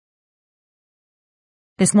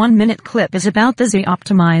This 1-minute clip is about the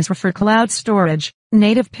Z-OptimiZr for cloud storage,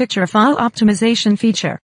 native picture file optimization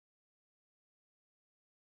feature.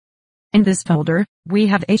 In this folder, we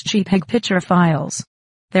have JPEG picture files.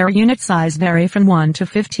 Their unit size vary from 1 to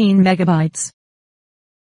 15 megabytes.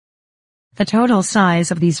 The total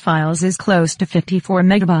size of these files is close to 54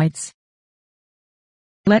 megabytes.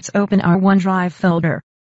 Let's open our OneDrive folder.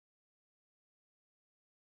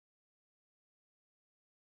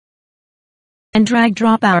 And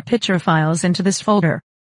drag-drop our picture files into this folder.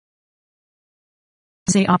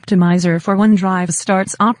 Z-OptimiZr for OneDrive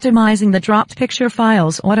starts optimizing the dropped picture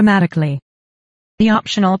files automatically. The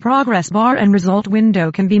optional progress bar and result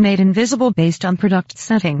window can be made invisible based on product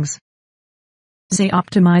settings.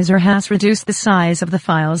 Z-OptimiZr has reduced the size of the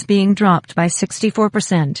files being dropped by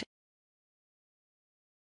 64%.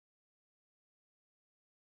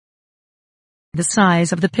 The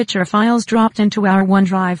size of the picture files dropped into our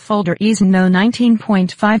OneDrive folder is now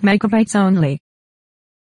 19.5 megabytes only,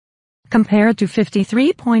 compared to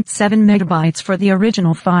 53.7 megabytes for the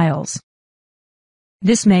original files.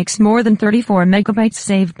 This makes more than 34 megabytes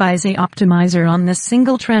saved by Z-OptimiZr on this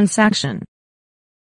single transaction.